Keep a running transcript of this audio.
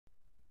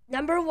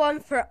Number one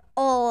for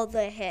all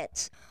the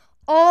hits.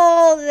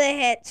 All the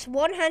hits.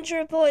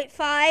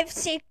 100.5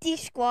 Safety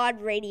Squad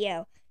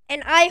Radio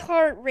and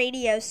iHeart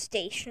radio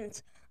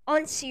stations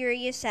on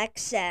Sirius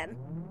XM.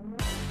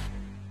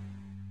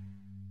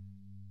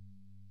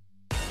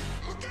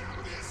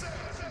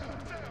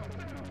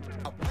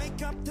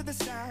 Wake up to the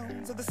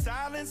sounds of the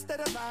silence that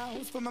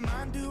allows for my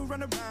mind to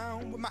run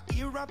around with my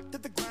ear up to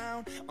the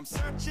ground. I'm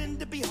searching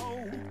to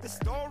behold the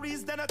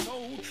stories that I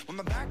told when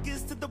my back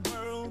is to the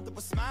world that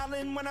was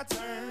smiling when I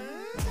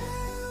turned.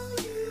 Tell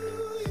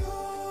you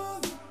you're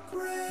the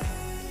greatest,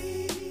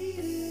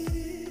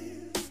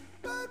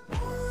 but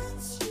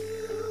once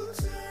you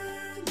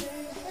turn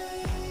they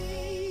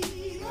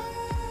hate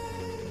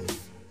us.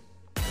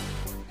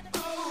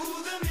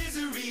 Oh, the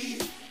misery.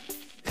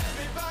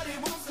 Everybody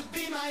wants to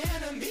be my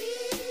enemy.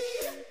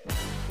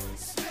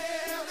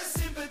 Smell the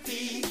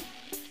sympathy.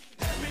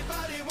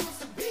 Everybody wants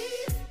to be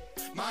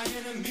my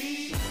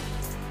enemy.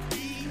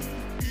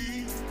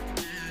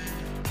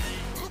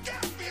 Look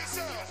out for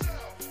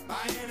yourself.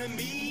 My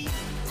enemy.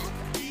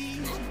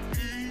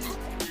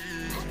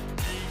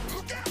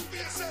 Look out for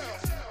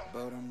yourself.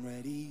 But I'm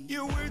ready.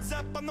 Your words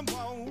up on the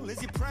wall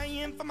as you're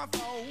praying for my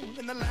fall,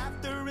 and the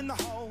laughter in the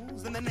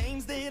halls and the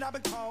names that I've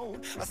been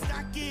called. I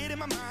stack it in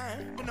my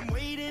mind and I'm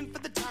waiting for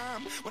the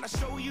time when I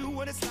show you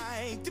what it's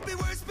like to be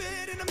worse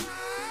fit in a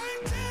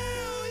mind.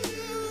 Tell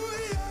you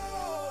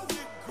you're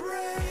the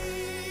greatest,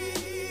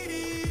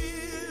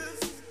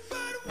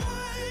 but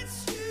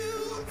once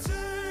you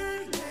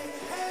turn they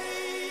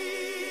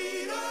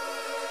hate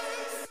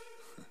us.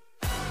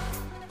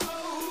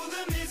 Oh,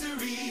 the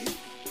misery.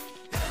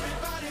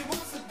 Everybody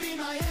wants to be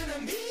my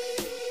enemy.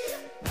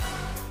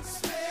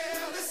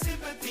 Spare the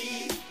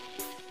sympathy.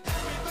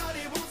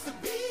 Everybody wants to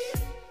be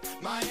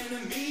my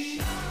enemy.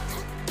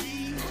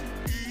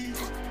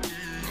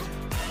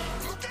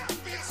 Look out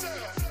for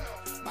yourself.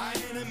 My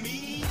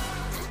enemy.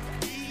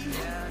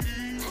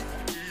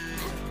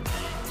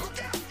 Look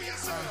out for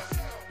yourself.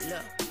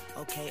 Look,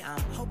 okay,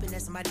 I'm hoping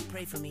that somebody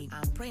pray for me.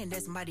 I'm praying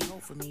that somebody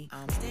hope for me.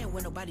 I'm staying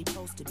where nobody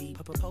supposed to be.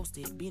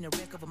 Posted, being a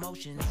wreck of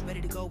emotions.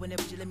 Ready to go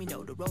whenever you let me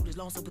know. The road is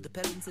long, so put the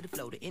pedal into the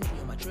flow. The energy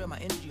on my trail, my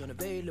energy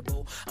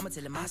unavailable. I'ma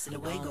tell him I still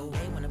away go.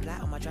 Hey, when I fly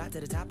on my drive to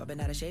the top, I've been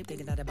out of shape,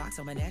 thinking out the box.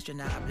 I'm an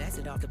astronaut. I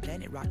blasted off the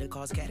planet, rock that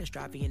caused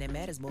catastrophe, and it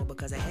matters more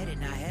because I had it.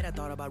 Now I had I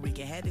thought about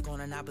wreaking havoc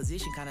on an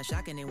opposition, kinda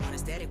shocking. They want a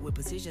static with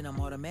precision. I'm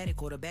automatic,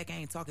 quarterback. I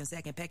ain't talking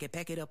second pack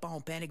it up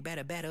on panic,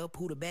 batter up.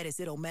 Who the baddest?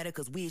 It don't matter,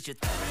 cause we is your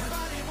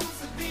Everybody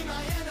wants to be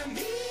my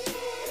enemy.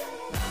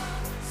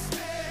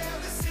 Spare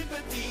the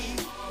sympathy.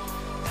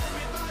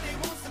 Everybody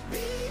wants to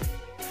be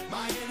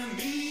my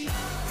enemy.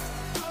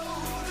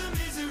 Oh, the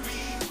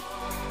misery.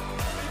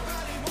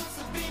 Everybody wants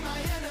to be my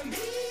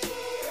enemy.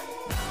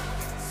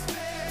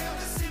 Spare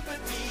the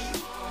sympathy.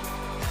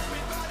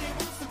 Everybody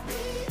wants to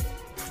be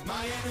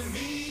my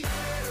enemy.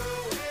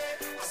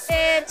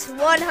 It's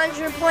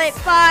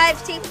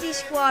 100.5 Safety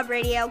Squad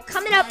Radio.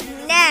 Coming up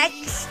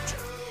next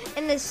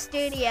in the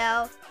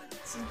studio,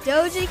 it's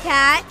Doja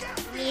Cat,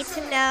 Need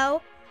to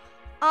Know,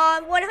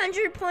 on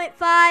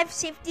 100.5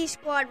 Safety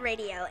Squad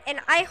Radio and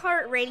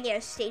iHeart radio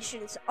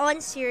stations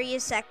on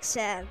Sirius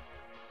XM.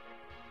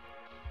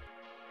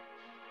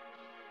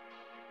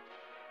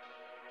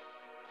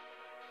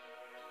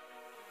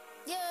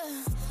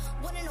 Yeah,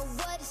 wanna know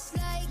what it's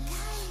like?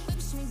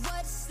 Baby, show me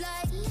what it's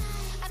like.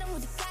 I don't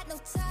really got no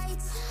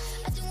tights.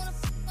 I just wanna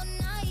fuck all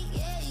night.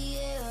 Yeah,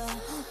 yeah.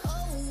 Oh,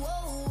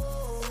 oh,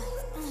 oh.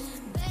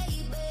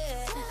 Baby,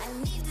 I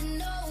need to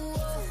know.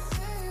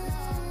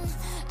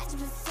 I just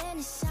been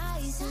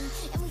fantasizing,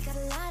 and we got a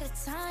lot of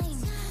time.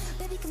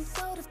 Baby, come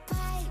throw the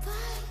pipe.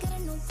 Gotta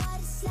know what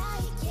it's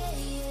like. Yeah,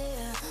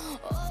 yeah.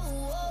 Oh,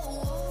 oh,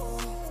 oh.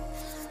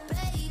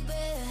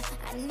 Baby,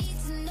 I need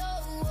to know.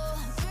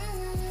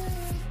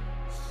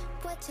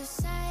 What's your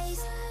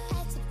size?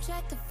 Add,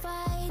 subtract,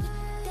 divide.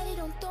 Daddy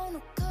don't throw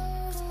no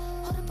curves.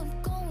 Hold up, I'm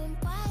going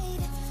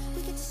wide.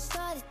 We could just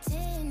start at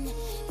 10, then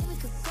we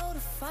could go to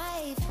 5.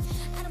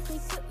 I don't play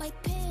with my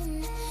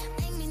pen.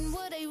 I mean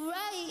what I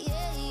write,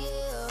 yeah,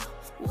 yeah.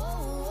 Whoa,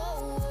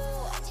 whoa,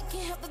 whoa. I just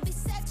can't help but be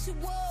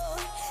sexual.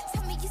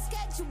 Tell me your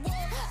schedule.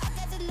 I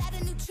got a lot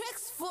of new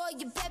tricks for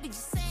you, baby.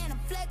 Just saying I'm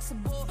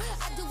flexible.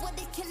 I do what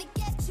they can to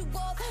get you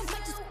off.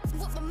 Might just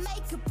with my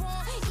makeup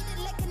on.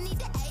 Either like I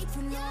need an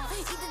apron on.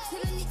 Either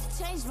till I need to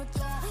change my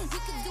tone. We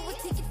can do it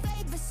to your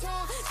favorite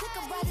song. Take a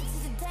ride into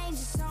the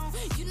danger zone.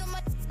 You know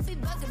my be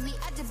bugging me.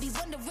 I just be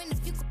wondering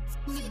if you could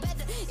me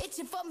better.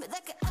 Itching for me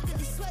like an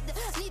ugly sweater.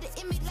 Need an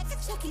image like a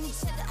chucking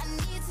each other. I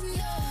need to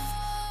know.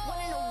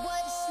 Wanna know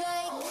what it's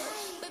like?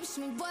 Baby,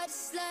 show me what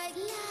it's like.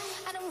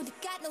 I don't really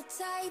got no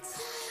tights.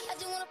 I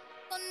just wanna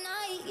all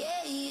night.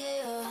 Yeah,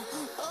 yeah.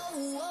 Oh,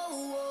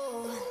 oh,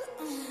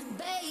 oh.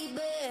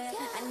 Baby,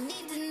 I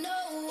need to know.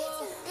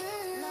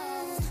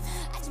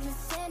 I just been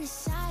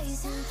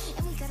fantasizing,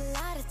 and we got a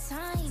lot of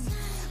time.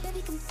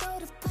 Baby, come throw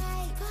the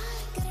pipe.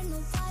 Gotta know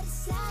what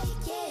it's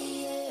like. Yeah,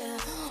 yeah.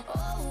 Oh,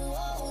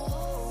 oh,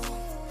 oh.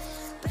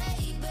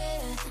 Baby,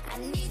 I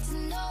need to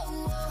know.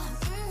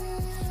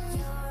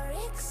 You're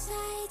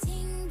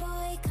exciting,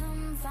 boy.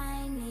 Come find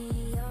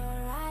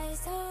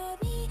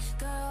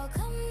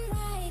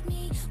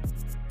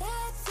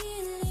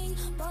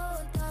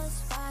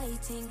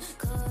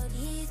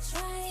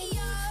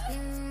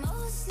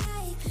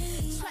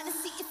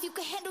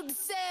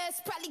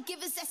probably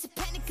give us that's a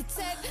panic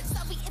attack.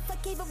 Sorry if I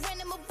gave a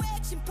random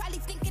erection, probably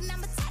thinking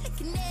I'm a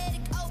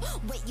telekinetic.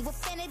 Oh, wait, you a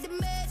fan of the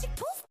magic?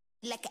 Poof,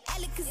 like an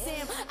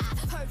Alakazam. I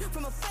heard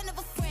from a friend of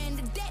a friend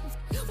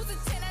that was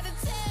a 10 out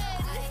of 10.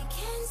 I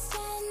can't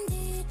stand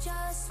it,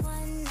 just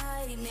one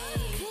night, man.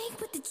 Clink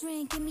with the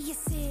drink, give me a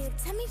sip.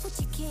 Tell me what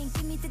you can,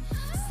 give me the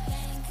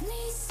spank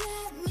me,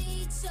 slap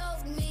me,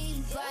 choke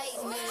me,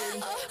 bite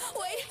me.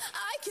 Wait,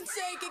 I can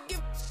take it,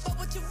 give up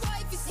what your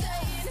wife is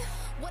saying.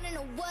 Wanna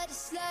know what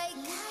it's like?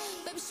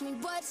 Baby, show me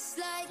what it's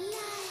like.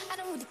 I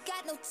don't really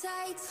got no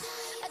tights.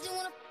 I just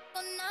wanna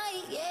all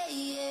night, yeah,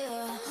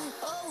 yeah.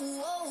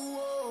 Oh,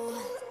 oh,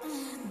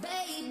 oh,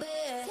 baby,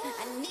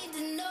 I need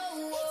to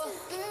know.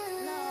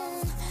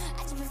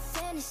 I just been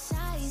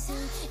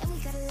fantasizing, and we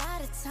got a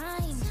lot of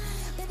time.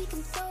 Baby,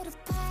 come throw the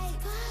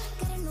pipe.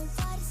 Gotta know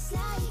what it's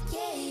like,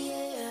 yeah,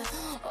 yeah.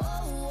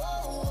 Oh,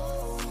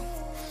 oh,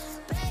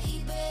 oh,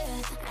 baby,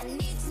 I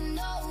need to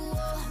know.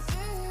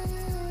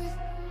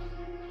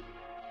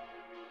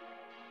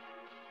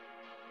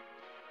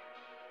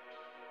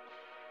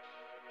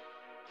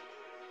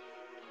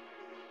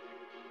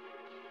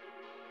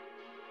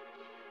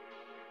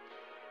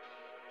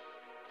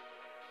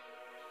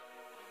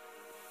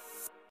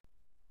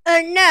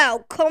 And now,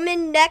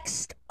 coming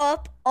next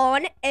up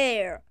on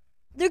air,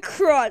 The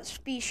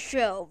Crosby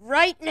Show,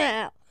 right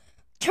now.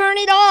 Turn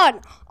it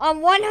on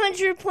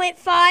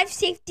 100.5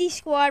 Safety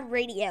Squad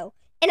Radio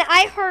and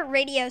iHeart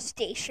radio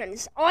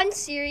stations on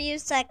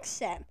Sirius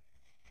XM.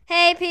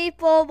 Hey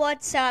people,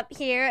 what's up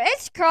here?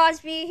 It's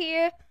Crosby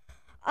here.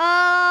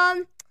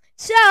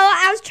 So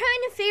I was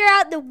trying to figure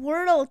out the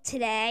wordle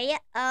today.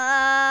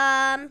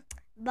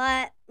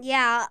 But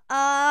yeah,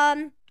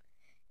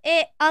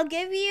 I'll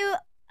give you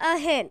a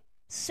hint.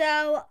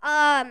 So,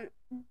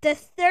 the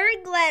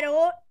third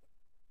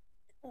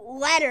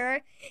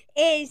letter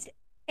is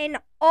an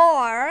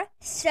R.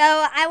 So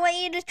I want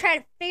you to try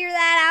to figure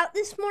that out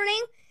this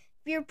morning.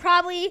 If you're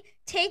probably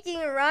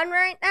taking a run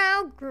right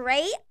now,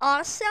 great,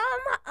 awesome.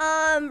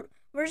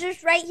 We're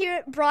just right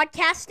here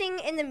broadcasting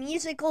in the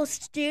musical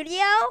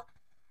studio.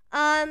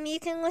 You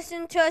can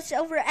listen to us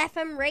over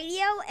FM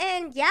radio,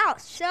 and yeah,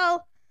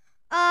 so,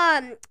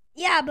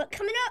 yeah, but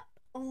coming up,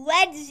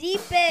 Led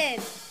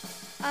Zeppelin.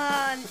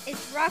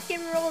 It's Rock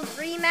and Roll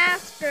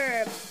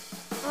Remastered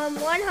on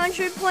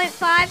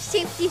 100.5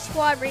 Safety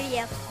Squad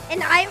Radio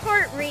and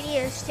iHeart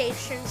radio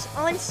stations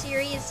on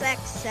Sirius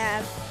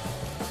XM.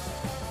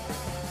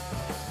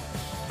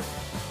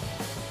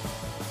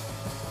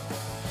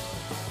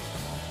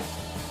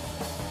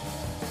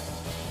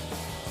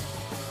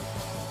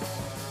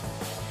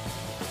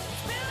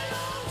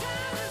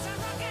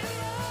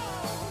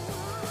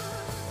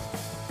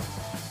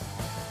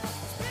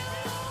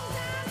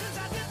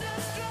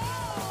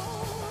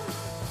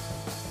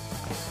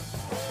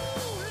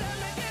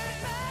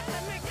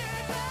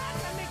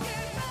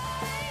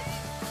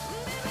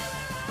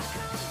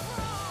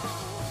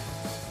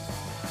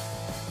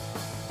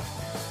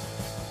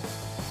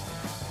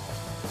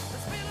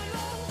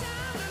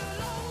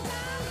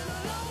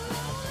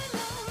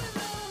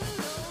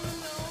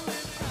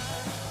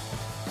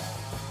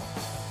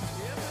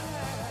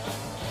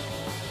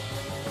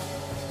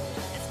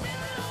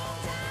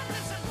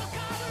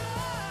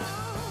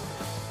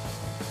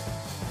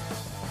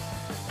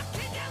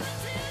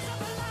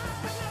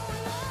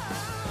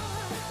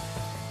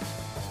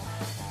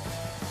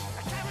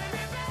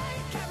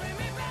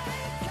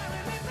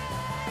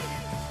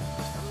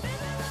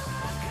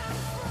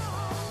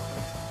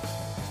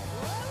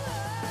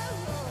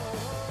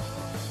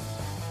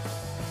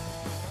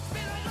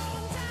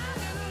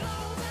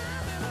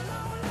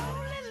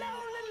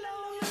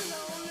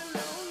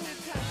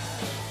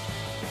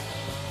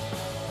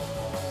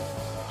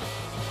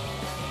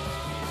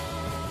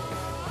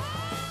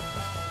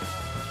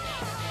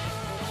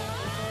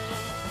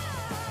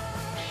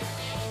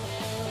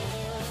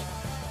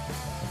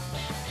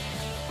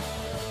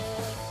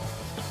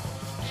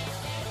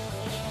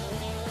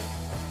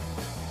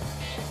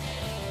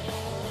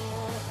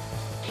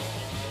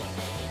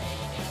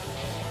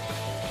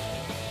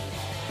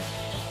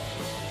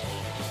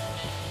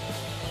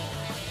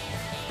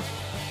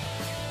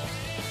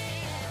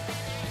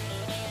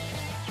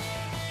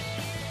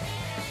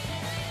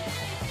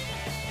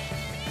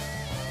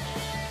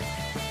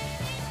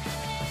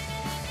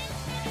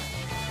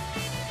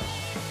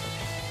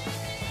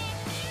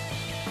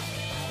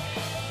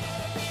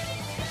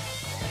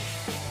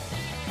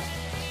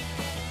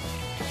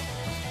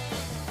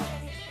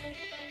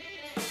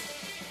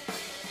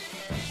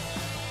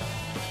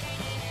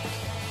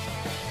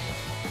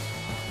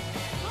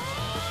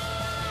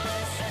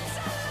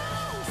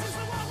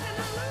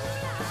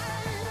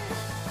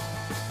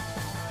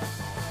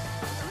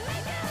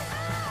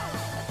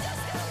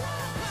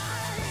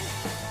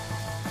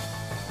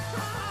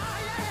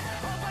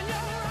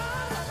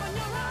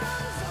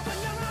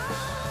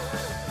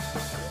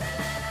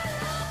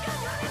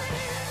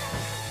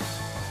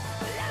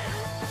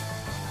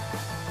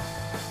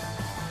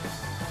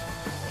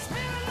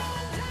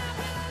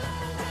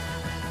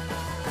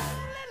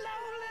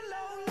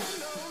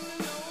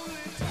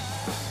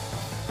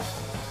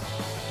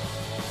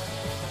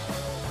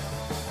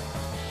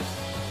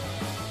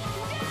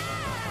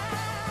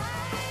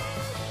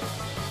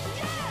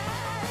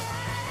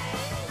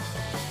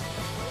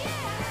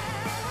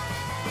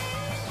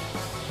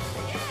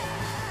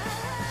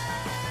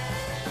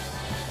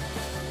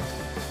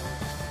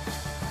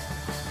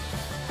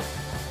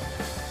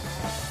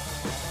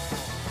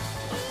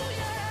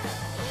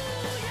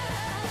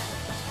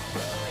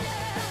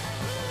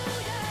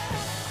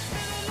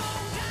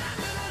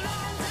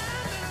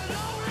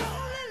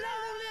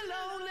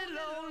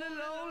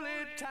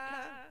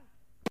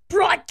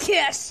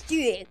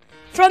 Broadcasting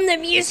from the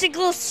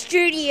musical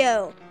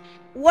studio.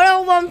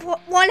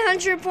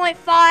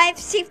 100.5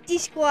 Safety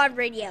Squad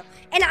Radio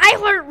and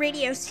iHeart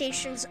radio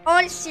stations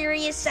on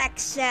Sirius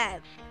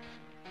XM.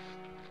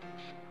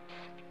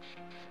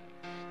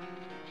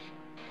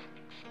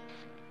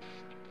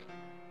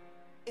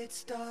 It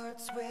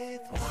starts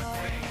with one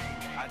thing.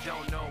 I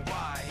don't know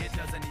why. It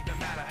doesn't even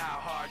matter how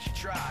hard you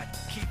try.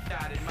 Keep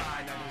that in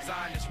mind. I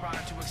designed this rhyme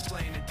to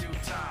explain in due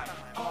time.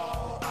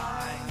 All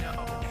I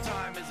know,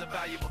 time is a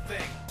valuable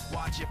thing.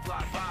 Watch it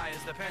fly by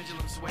as the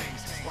pendulum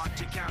swings.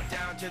 Watch it count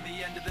down to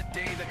the end of the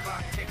day. The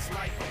clock takes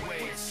life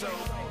away. It's so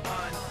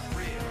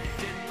unreal.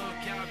 Didn't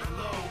look out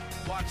below.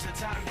 Watch the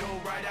time go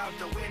right out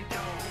the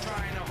window.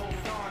 Trying to hold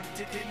on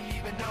to didn't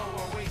even know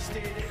or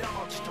wasted it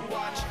all just to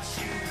watch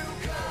you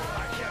go.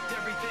 I kept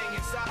everything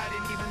inside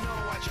and even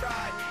though I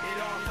tried, it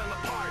all fell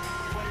apart.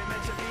 What it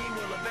meant to be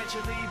will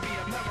eventually be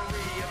a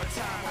memory of a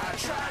time I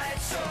tried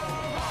so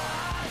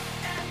hard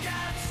and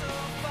got so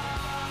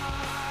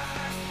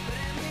far. But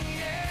in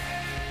the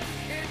end,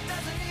 it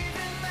doesn't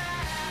even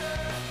matter.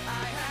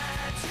 I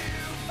had to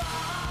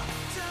fall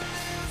to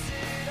lose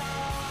it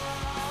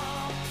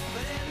all.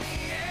 But in the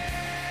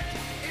end,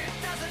 it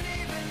doesn't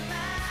even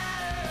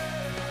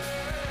matter.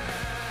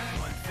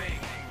 One thing,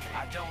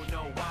 I don't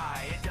know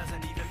why. It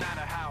doesn't even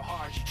matter how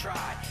hard you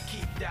try.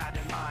 Keep that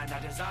in mind. I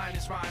designed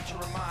this rhyme to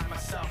remind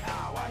myself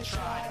how I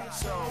tried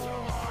so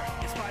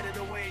hard. In spite of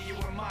the way you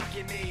were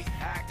mocking me,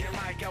 acting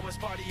like I was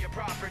part of your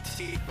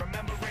property,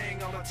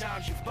 remembering all the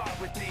times you fought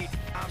with me,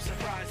 I'm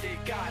surprised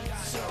it got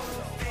so.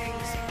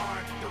 Things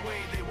aren't the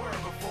way they were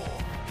before.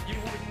 You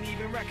wouldn't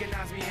even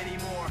recognize me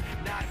anymore.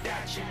 Not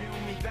that you knew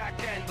me back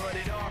then, but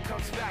it all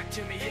comes back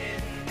to me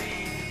in the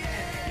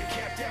end. You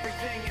kept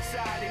everything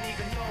inside, and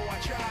even though I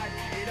tried,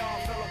 it all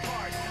fell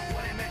apart.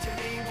 What it meant to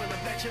me will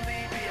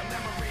eventually be a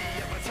memory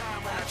of a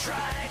time when I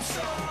tried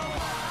so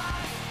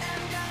hard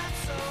and got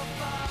so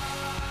far.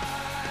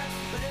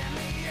 But in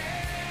the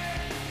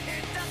end,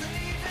 it doesn't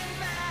even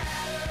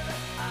matter.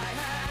 I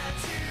had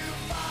to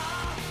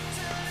fall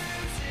to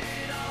lose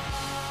it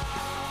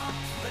all.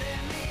 But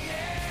in the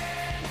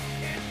end,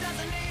 it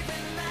doesn't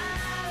even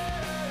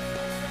matter.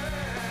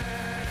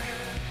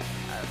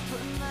 I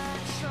put my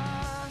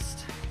trust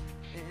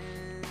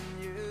in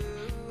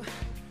you,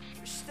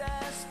 pushed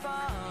as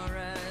far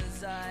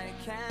as I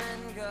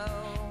can go.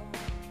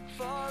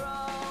 For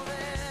all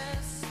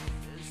this,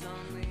 there's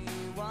only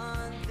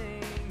one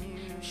thing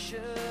you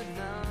should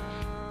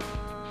know.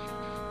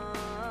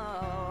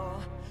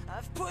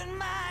 I've put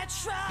my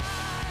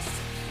trust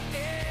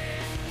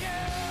in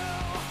you,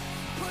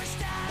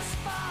 pushed as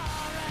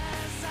far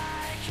as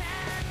I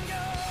can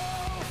go.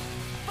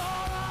 For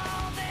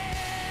all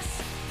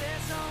this,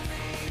 there's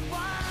only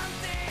one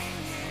thing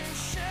you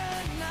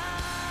should know.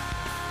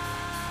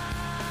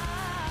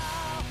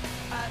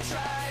 I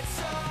tried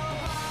so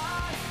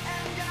hard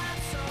and got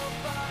so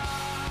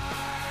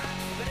far,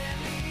 but in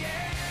the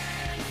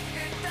end,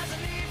 it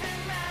doesn't even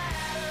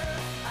matter.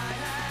 I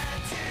had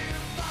to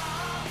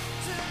fall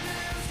to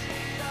lose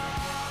it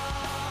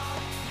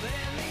all, but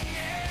in the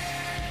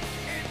end,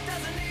 it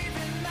doesn't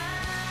even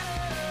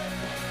matter.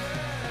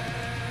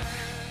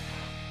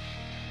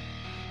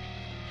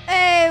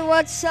 Hey,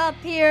 what's up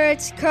here?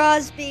 It's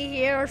Crosby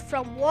here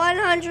from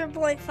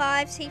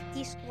 100.5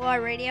 Safety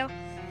Squad Radio.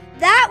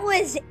 That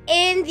was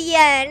In the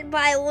End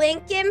by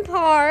Linkin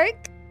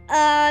Park.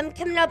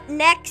 Coming up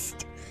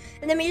next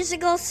in the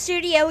musical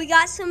studio, we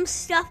got some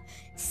stuff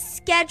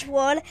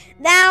scheduled.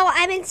 Now,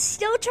 I've been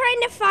still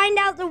trying to find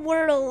out the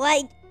word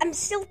like. I'm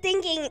still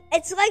thinking.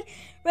 It's like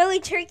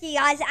really tricky,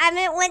 guys. I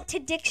haven't went to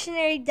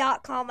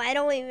dictionary.com. I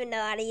don't even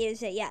know how to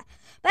use it yet.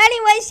 But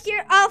anyways,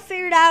 here, I'll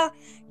figure it out.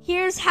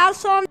 Here's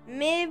House on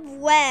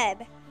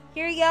Mid-Web.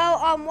 Here we go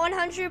on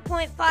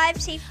 100.5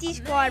 Safety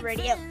Squad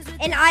Radio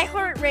and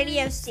iHeart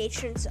radio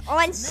stations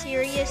on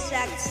Sirius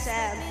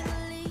XM.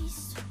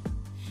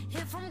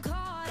 If I'm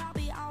caught, I'll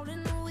be out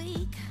in a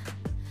week.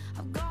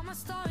 I've got my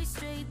story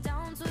straight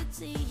down to a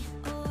T.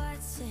 Oh,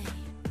 I'd say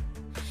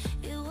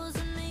it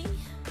wasn't me.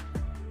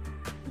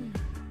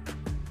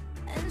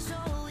 And so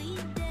we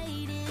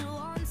dated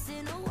once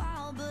in a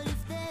while, but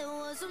if there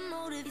was a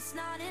motive, it's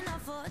not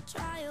enough for a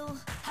trial.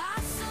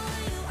 I saw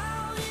you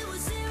out, it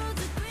was 0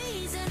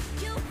 degrees, and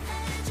you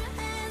had your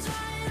hands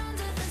right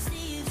under the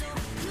sleeves. Oh,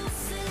 you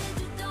said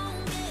you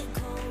don't get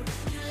cold,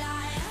 you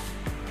liar.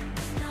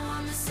 Now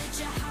I'ma set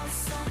your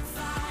house on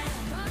fire.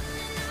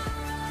 Running out,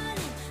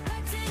 running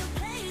back to your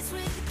place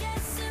with the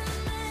gas in the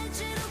match.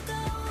 It'll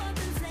go up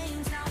in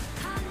flames. Now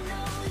I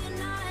know you're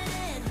not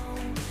at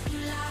home, you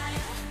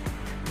liar.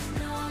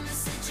 Now I'ma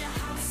set your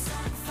house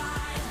on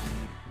fire.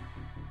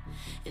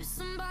 If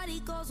somebody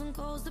goes and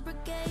calls the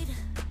brigade,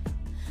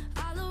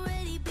 I'll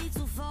already be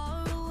too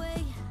far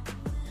away.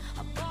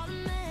 I bought a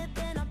map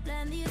and I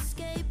planned the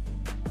escape.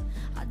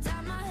 I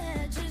dyed my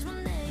hair, changed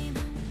my name.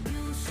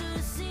 You should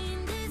have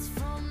seen this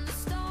from the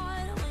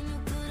start. When you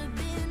could have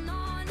been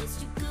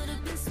honest, you could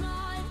have been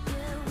smart.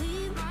 Yeah,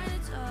 we might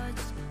have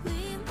touched,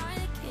 we might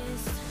have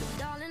kissed, but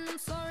darling, I'm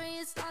sorry,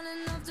 it's not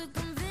enough to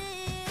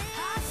convince.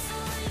 I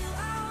saw you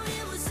out,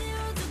 it was 0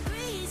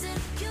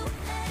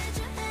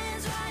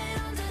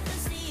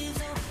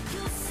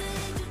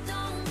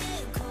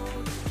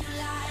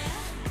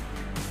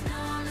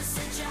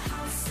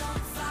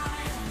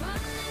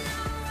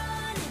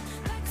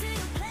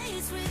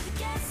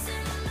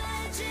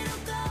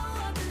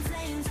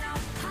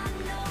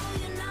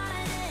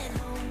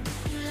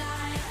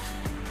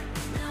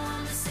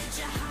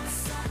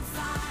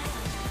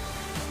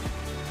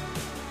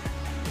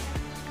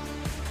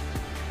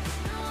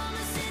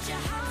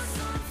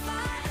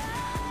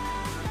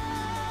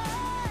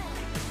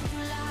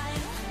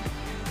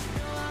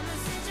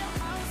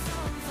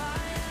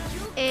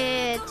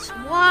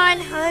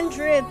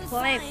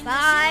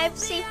 100.5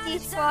 Safety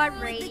Squad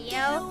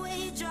Radio.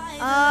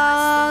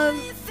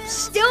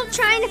 Still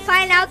trying to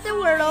find out the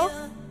Wordle.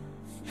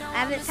 I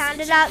haven't found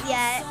it out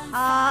yet.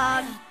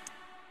 I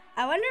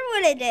wonder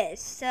what it is.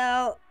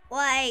 So,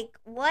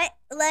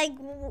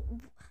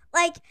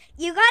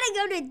 you gotta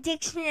go to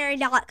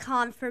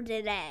dictionary.com for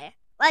today.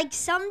 Like,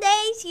 some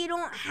days you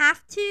don't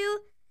have to,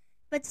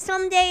 but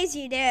some days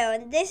you do.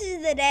 And this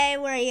is the day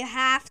where you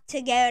have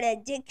to go to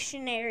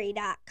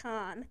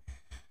dictionary.com.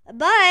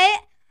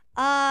 But,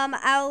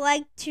 I would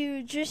like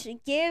to just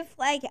give,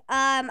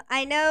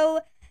 I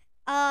know,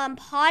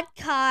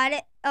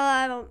 Podcod,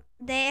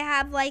 they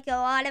have, a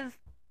lot of,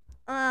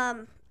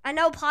 I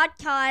know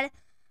Podcod,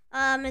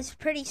 is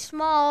pretty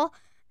small,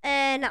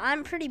 and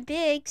I'm pretty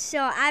big,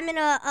 so I'm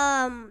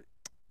gonna,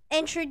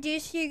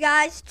 introduce you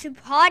guys to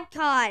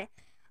Podcod.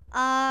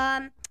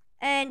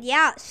 And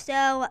yeah,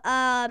 so,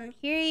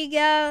 here you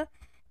go.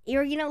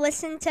 You're gonna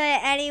listen to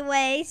it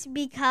anyways,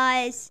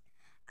 because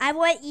I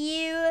want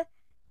you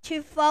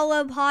to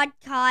follow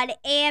Podcod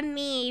and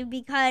me,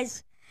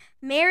 because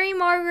Mary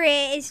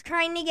Margaret is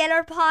trying to get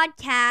our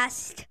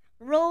podcast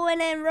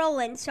rolling and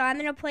rolling. So I'm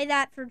going to play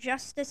that for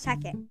just a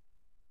second.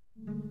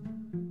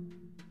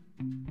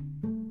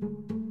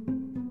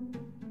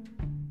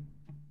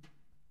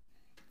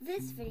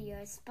 This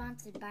video is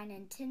sponsored by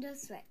Nintendo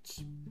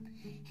Switch.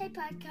 Hey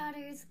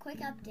Podcasters, quick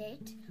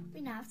update.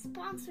 We now have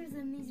sponsors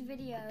in these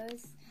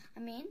videos.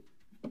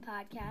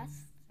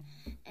 Podcasts.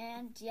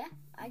 And yeah,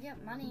 I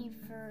get money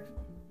for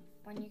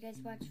when you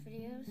guys watch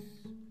videos.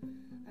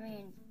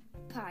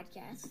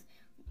 Podcasts.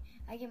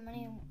 I get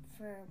money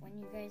for when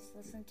you guys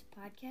listen to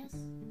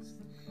podcasts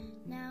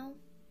now,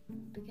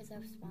 because I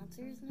have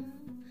sponsors now.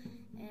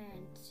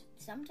 And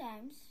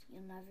sometimes,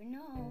 you'll never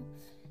know,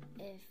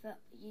 if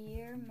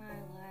you're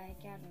my,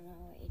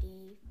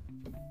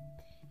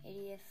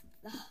 80th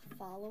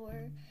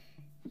follower,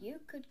 you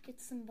could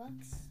get some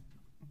bucks.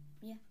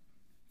 Yeah.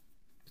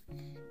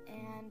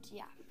 And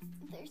yeah,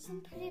 there's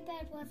some pretty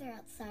bad weather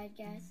outside,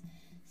 guys.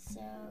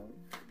 So,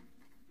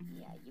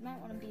 yeah, you might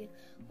want to be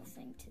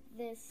listening to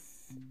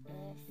this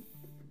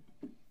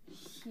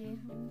if you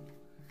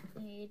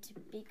need to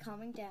be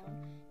calming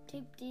down.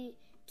 Take deep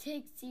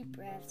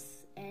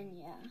breaths, and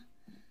yeah.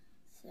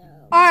 So.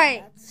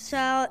 Alright,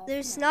 so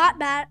there's not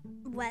bad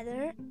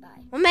weather.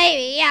 Bye. Well,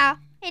 maybe, yeah.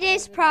 It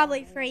is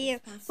probably for you.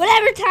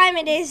 Whatever time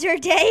it is or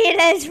day it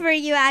is for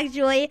you,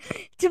 actually,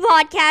 to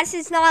podcast.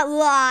 It's not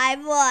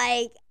live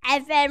like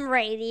FM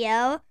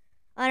radio,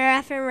 on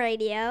our FM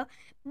radio.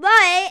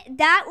 But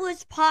that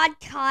was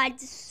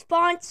Podcod's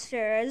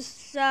sponsors.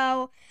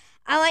 So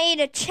I want you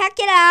to check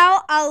it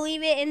out. I'll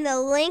leave it in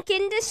the link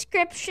in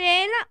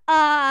description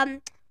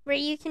where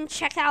you can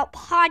check out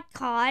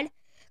Podcod.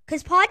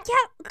 Because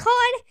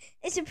Podcod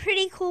is a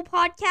pretty cool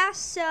podcast.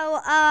 So,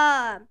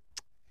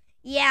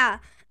 yeah.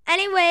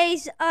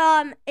 Anyways,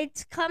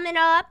 it's coming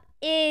up.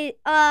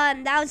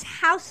 That was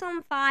House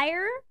on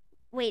Fire.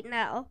 Wait,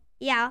 no.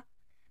 Yeah.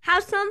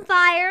 House on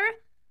Fire.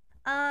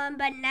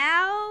 But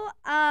now,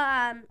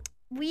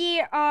 we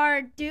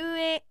are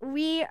gonna,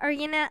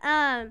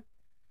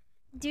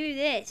 do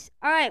this.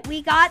 Alright,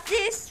 we got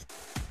this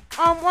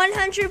on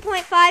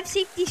 100.5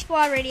 Safety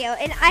Squad Radio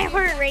and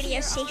iHeart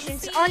radio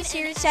stations on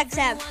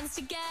SiriusXM.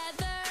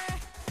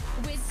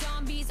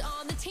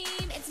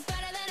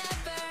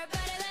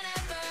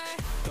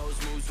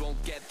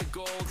 Get the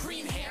gold.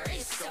 Green hair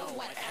is so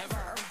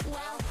whatever.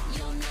 Well,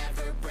 you'll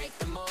never break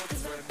the mold,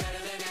 'cause we're better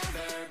than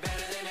ever,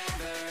 better than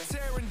ever.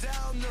 Tearing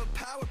down the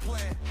power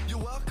plant. You're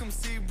welcome,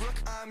 Seabrook,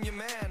 I'm your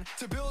man.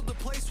 To build a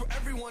place where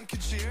everyone can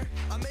cheer.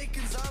 I'm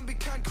making zombie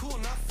kind cool,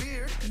 not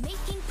feared.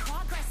 Making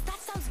progress,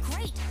 that sounds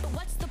great. But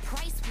what's the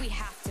price we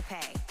have to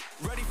pay?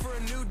 Ready for a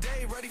new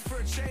day, ready for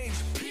a change.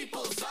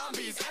 People,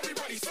 zombies,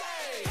 everybody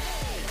say,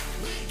 hey,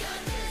 we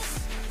got this.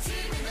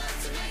 Teaming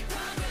up to make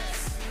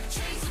progress.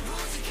 Change the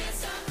rules, you can't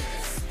stop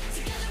this.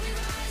 Together we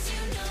rise,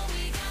 you know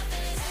we got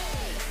this.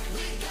 Hey,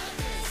 we got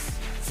this.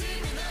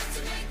 Teaming up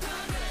to make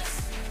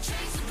progress.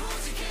 Change the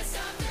rules, you can't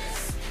stop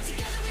this.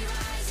 Together we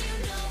rise, you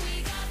know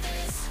we got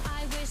this.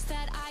 I wish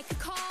that I could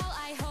call.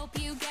 I hope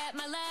you get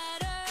my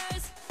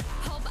letters.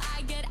 Hope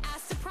I get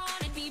asked to prom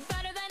and be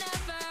better than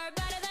ever,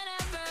 better than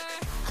ever.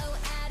 Oh,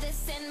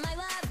 Addison, my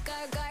love,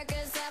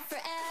 Gargarga's up for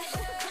air.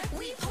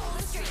 We pull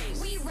the strings,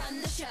 we run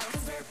the show,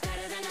 'cause we're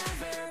better than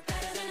ever,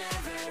 better than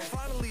ever.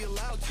 finally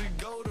allowed to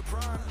go to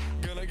prom.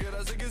 Gonna get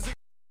us a gazoo.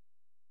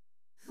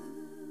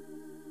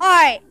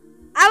 Alright,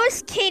 I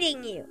was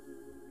kidding you.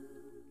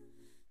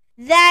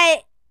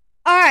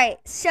 Alright,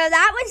 so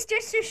that was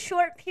just a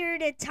short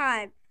period of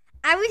time.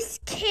 I was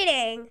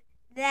kidding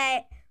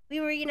that we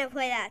were going to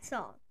play that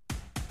song.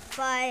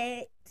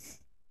 But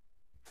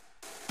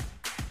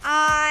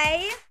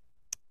I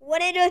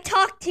wanted to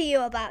talk to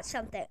you about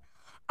something.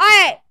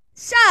 Alright,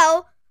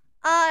 so,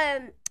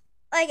 I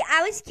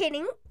was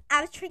kidding.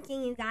 I was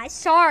tricking you guys.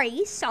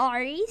 Sorry.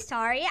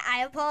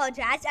 I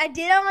apologize. I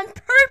did it on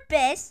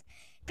purpose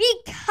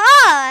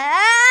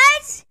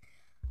because,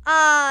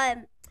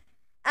 I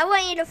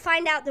want you to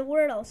find out the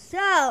Wordle.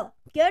 So,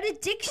 go to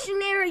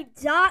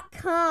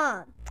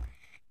dictionary.com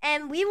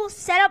and we will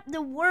set up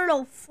the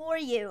Wordle for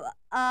you.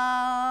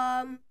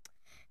 And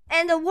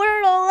the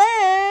Wordle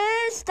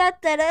is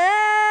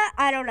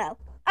I don't know.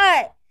 All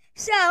right.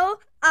 So,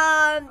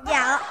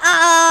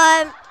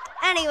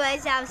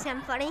 anyways, that was kind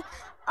of funny.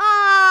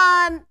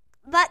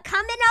 But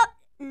coming up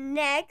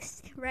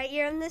next, right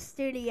here in the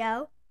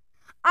studio.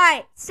 All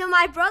right. So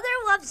my brother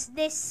loves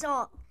this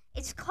song.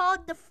 It's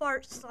called the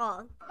Fart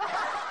Song.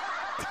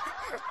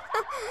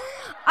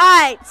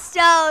 Alright,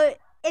 so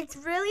it's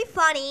really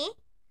funny.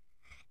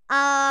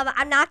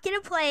 I'm not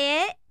gonna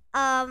play it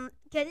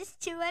because it's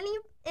too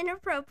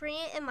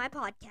inappropriate in my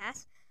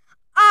podcast.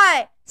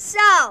 Alright,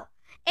 so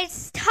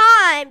it's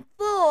time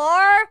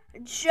for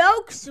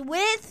Jokes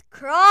with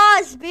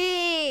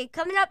Crosby.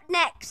 Coming up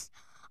next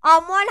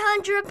on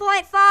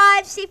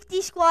 100.5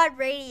 Safety Squad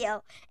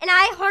Radio and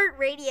iHeart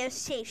radio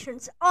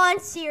stations on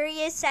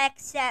Sirius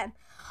XM.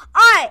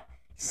 Alright,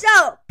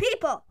 so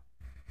people,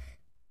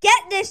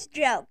 get this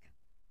joke.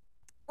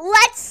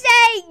 Let's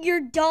say your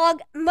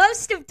dog,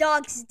 most of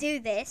dogs do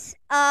this,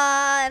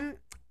 imagine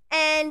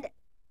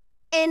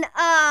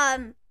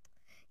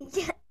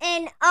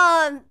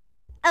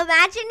if,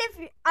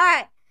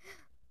 alright,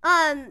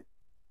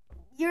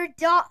 your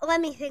dog,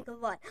 let me think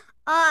of one.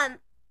 Imagine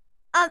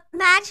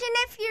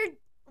if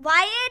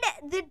why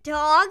did the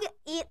dog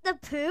eat the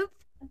poop?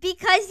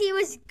 Because he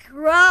was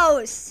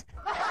gross.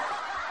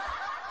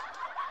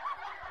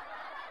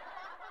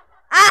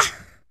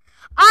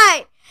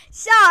 Alright,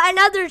 so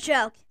another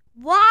joke.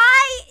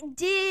 Why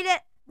did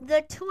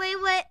the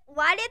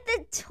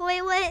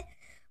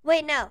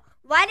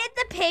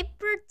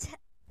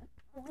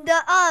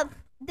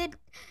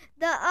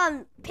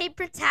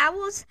paper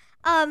towels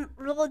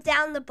roll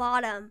down the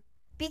bottom?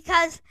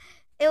 Because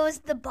it was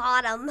the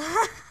bottom.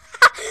 Alright,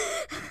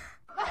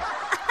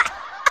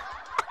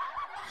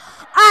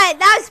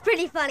 that was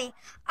pretty funny.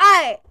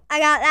 Alright, I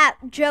got that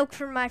joke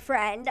from my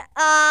friend.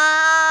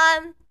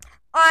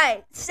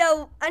 Alright,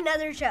 so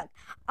another joke.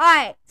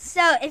 Alright,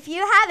 so if you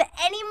have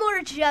any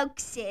more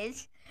jokes,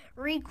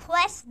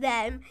 request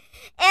them,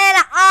 and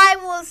I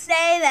will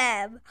say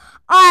them.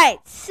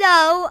 Alright,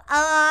 so,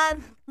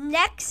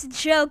 next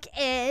joke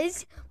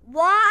is,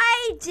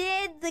 why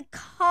did the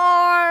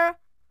car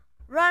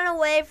run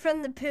away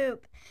from the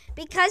poop?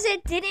 Because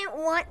it didn't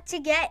want to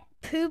get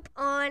poop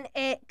on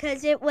it,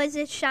 because it was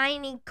a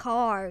shiny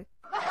car.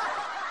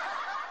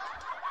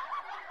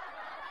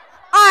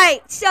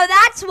 Alright, so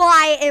that's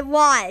why it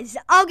was.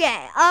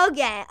 Okay.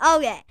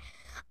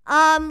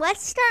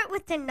 Let's start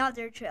with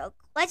another joke.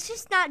 Let's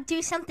just not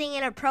do something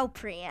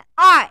inappropriate.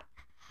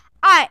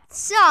 Alright,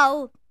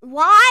 so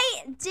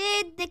why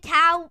did the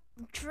cow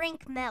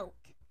drink milk?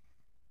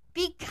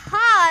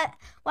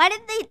 Why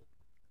did the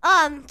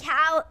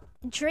cow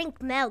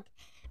drink milk?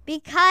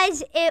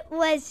 Because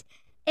why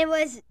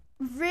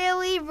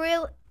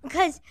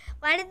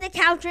did the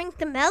cow drink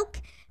the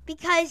milk?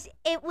 Because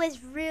it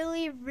was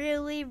really,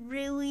 really,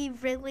 really,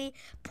 really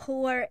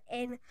poor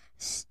and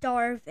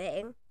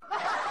starving.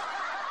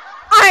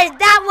 Alright,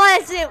 that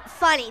wasn't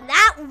funny.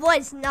 That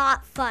was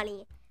not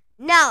funny.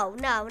 No.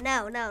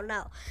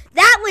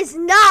 That was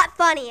not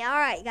funny.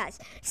 Alright, guys.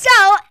 So,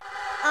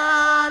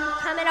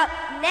 coming up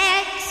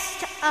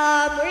next,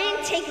 we're going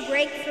to take a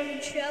break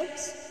from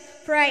jokes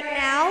for right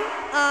now.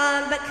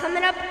 But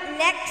coming up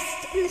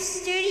next in the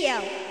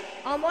studio,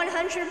 on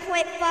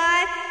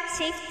 100.5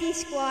 Safety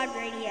Squad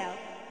Radio.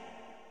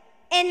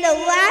 And the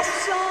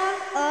last song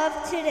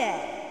of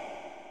today.